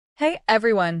Hey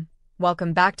everyone,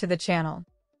 welcome back to the channel.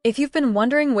 If you've been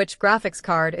wondering which graphics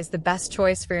card is the best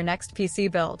choice for your next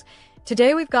PC build,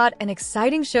 today we've got an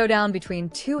exciting showdown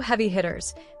between two heavy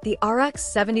hitters, the RX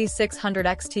 7600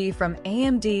 XT from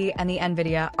AMD and the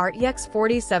Nvidia RTX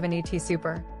 4070 Ti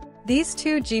Super. These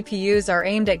two GPUs are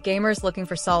aimed at gamers looking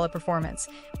for solid performance,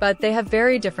 but they have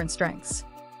very different strengths.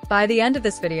 By the end of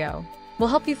this video, we'll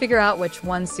help you figure out which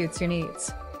one suits your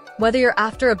needs. Whether you're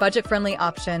after a budget-friendly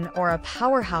option or a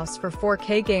powerhouse for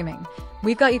 4K gaming,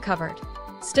 we've got you covered.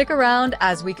 Stick around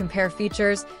as we compare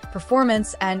features,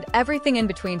 performance, and everything in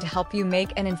between to help you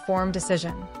make an informed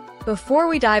decision. Before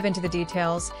we dive into the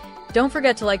details, don't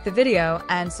forget to like the video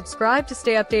and subscribe to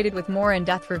stay updated with more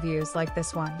in-depth reviews like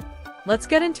this one. Let's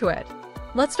get into it.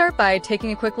 Let's start by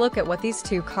taking a quick look at what these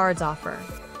two cards offer.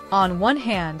 On one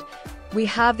hand, we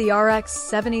have the RX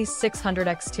 7600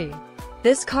 XT.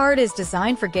 This card is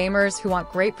designed for gamers who want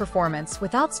great performance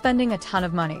without spending a ton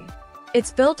of money.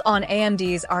 It's built on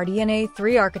AMD's RDNA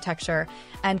 3 architecture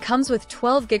and comes with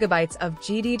 12 GB of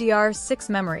GDDR6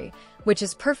 memory, which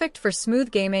is perfect for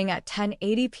smooth gaming at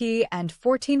 1080p and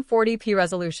 1440p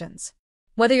resolutions.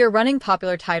 Whether you're running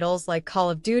popular titles like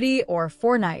Call of Duty or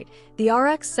Fortnite, the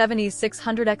RX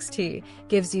 7600 XT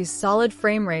gives you solid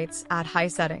frame rates at high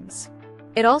settings.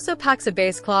 It also packs a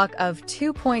base clock of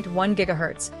 2.1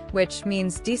 GHz, which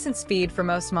means decent speed for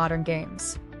most modern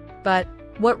games. But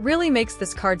what really makes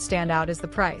this card stand out is the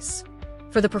price.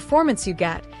 For the performance you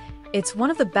get, it's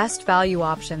one of the best value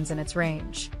options in its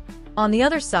range. On the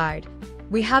other side,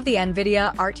 we have the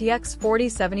Nvidia RTX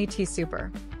 4070 Ti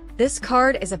Super. This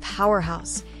card is a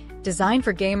powerhouse, designed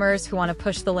for gamers who want to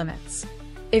push the limits.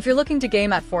 If you're looking to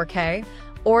game at 4K,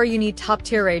 or you need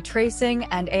top-tier ray tracing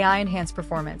and AI-enhanced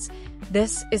performance,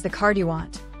 this is the card you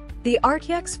want. The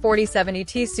RTX 4070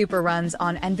 Ti Super runs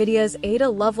on Nvidia's Ada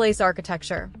Lovelace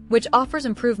architecture, which offers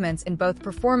improvements in both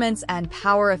performance and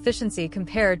power efficiency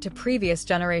compared to previous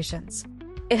generations.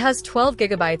 It has 12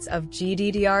 GB of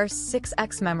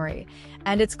GDDR6X memory,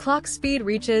 and its clock speed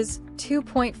reaches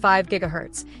 2.5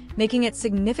 GHz, making it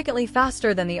significantly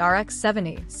faster than the RX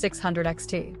 7600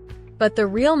 XT. But the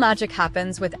real magic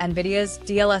happens with Nvidia's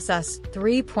DLSS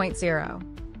 3.0.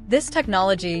 This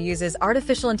technology uses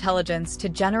artificial intelligence to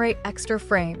generate extra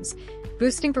frames,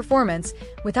 boosting performance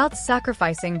without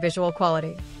sacrificing visual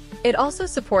quality. It also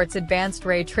supports advanced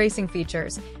ray tracing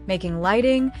features, making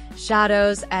lighting,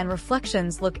 shadows, and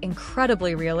reflections look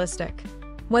incredibly realistic.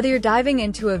 Whether you're diving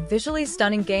into a visually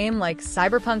stunning game like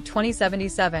Cyberpunk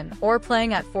 2077 or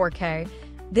playing at 4K,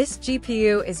 this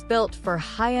GPU is built for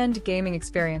high-end gaming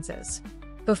experiences.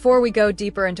 Before we go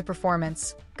deeper into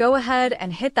performance, go ahead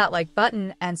and hit that like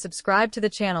button and subscribe to the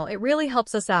channel. It really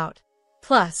helps us out.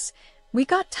 Plus, we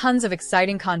got tons of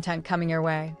exciting content coming your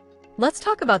way. Let's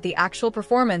talk about the actual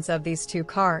performance of these two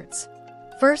cards.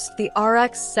 First, the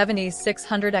RX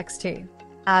 7600 XT.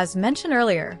 As mentioned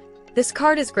earlier, this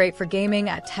card is great for gaming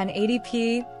at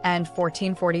 1080p and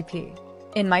 1440p.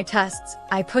 In my tests,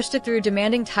 I pushed it through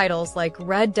demanding titles like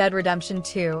Red Dead Redemption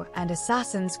 2 and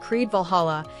Assassin's Creed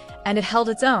Valhalla, and it held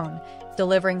its own,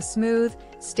 delivering smooth,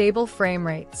 stable frame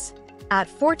rates. At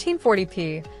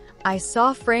 1440p, I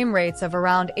saw frame rates of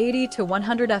around 80 to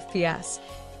 100 FPS,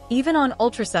 even on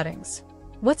ultra settings.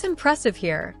 What's impressive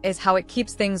here is how it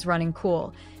keeps things running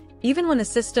cool, even when the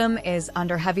system is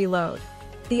under heavy load.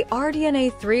 The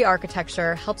RDNA 3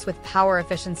 architecture helps with power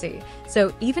efficiency,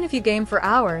 so even if you game for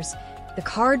hours, the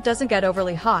card doesn't get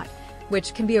overly hot,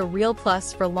 which can be a real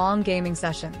plus for long gaming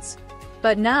sessions.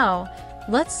 But now,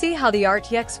 let's see how the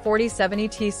RTX 4070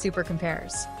 Ti Super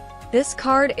compares. This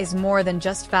card is more than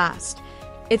just fast.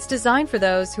 It's designed for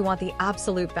those who want the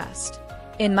absolute best.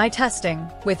 In my testing,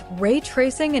 with ray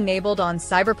tracing enabled on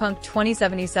Cyberpunk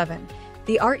 2077,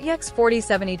 the RTX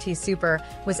 4070 Ti Super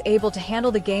was able to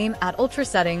handle the game at ultra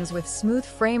settings with smooth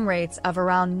frame rates of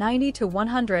around 90 to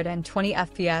 120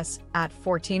 FPS at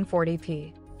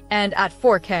 1440p. And at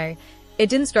 4K, it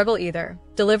didn't struggle either,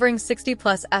 delivering 60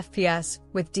 plus FPS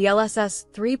with DLSS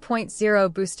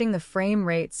 3.0 boosting the frame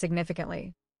rate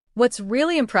significantly. What's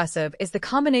really impressive is the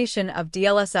combination of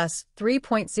DLSS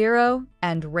 3.0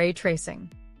 and ray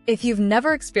tracing. If you've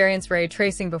never experienced ray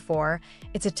tracing before,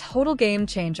 it's a total game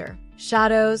changer.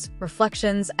 Shadows,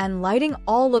 reflections, and lighting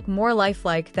all look more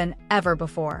lifelike than ever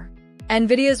before.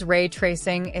 Nvidia's ray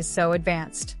tracing is so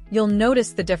advanced, you'll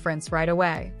notice the difference right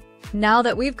away. Now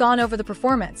that we've gone over the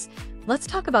performance, let's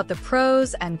talk about the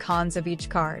pros and cons of each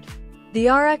card. The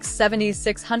RX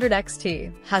 7600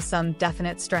 XT has some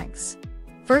definite strengths.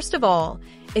 First of all,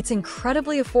 it's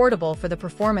incredibly affordable for the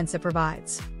performance it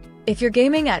provides. If you're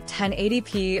gaming at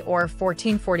 1080p or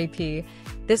 1440p,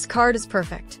 this card is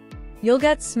perfect. You'll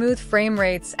get smooth frame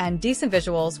rates and decent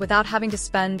visuals without having to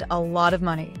spend a lot of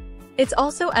money. It's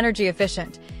also energy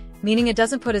efficient, meaning it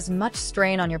doesn't put as much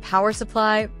strain on your power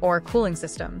supply or cooling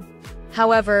system.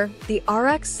 However, the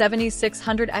RX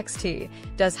 7600 XT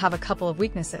does have a couple of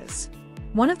weaknesses.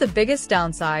 One of the biggest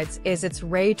downsides is its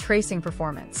ray tracing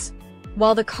performance.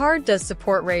 While the card does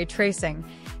support ray tracing,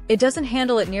 it doesn't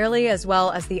handle it nearly as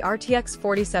well as the RTX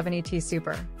 4070 Ti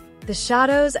Super. The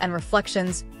shadows and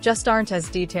reflections just aren't as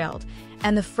detailed,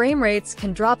 and the frame rates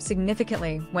can drop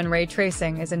significantly when ray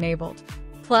tracing is enabled.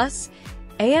 Plus,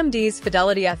 AMD's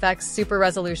Fidelity FX Super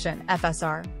Resolution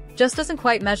 (FSR) just doesn't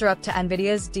quite measure up to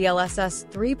Nvidia's DLSS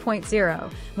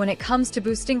 3.0 when it comes to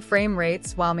boosting frame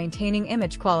rates while maintaining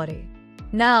image quality.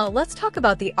 Now, let's talk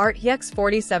about the RTX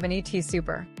 4070 Ti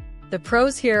Super. The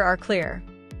pros here are clear.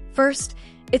 First,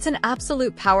 it's an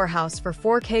absolute powerhouse for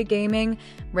 4K gaming,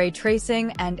 ray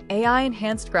tracing, and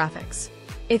AI-enhanced graphics.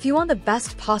 If you want the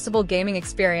best possible gaming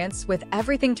experience with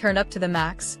everything turned up to the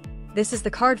max, this is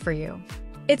the card for you.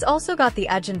 It's also got the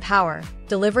edge in power,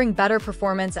 delivering better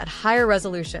performance at higher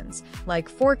resolutions,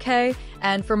 like 4K,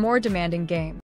 and for more demanding games.